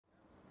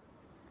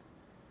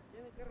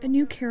A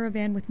new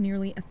caravan with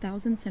nearly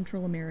 1,000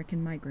 Central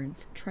American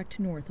migrants trekked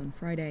north on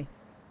Friday.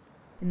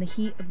 In the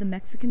heat of the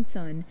Mexican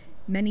sun,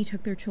 many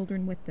took their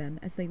children with them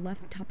as they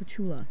left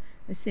Tapachula,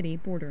 a city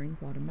bordering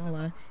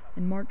Guatemala,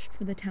 and marched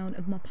for the town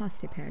of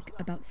Mapastepec,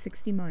 about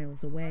 60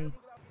 miles away.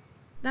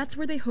 That's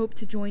where they hoped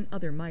to join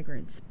other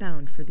migrants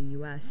bound for the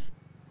U.S.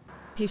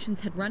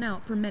 Patience had run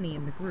out for many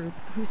in the group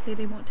who say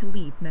they want to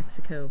leave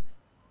Mexico.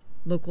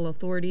 Local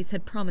authorities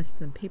had promised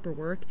them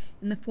paperwork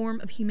in the form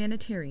of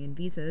humanitarian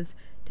visas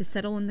to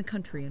settle in the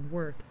country and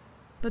work,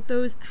 but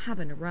those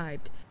haven't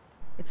arrived.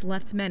 It's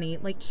left many,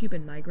 like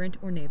Cuban migrant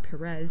Orne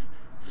Perez,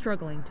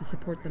 struggling to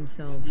support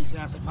themselves.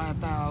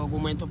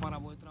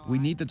 We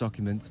need the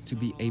documents to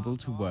be able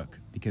to work,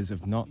 because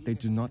if not, they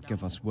do not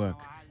give us work.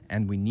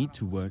 And we need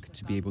to work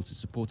to be able to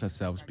support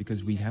ourselves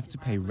because we have to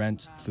pay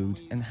rent, food,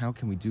 and how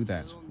can we do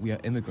that? We are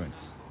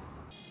immigrants.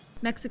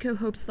 Mexico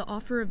hopes the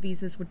offer of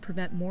visas would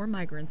prevent more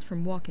migrants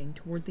from walking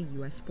toward the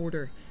U.S.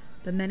 border,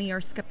 but many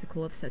are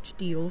skeptical of such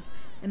deals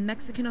and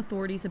Mexican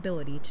authorities'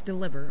 ability to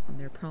deliver on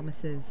their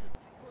promises.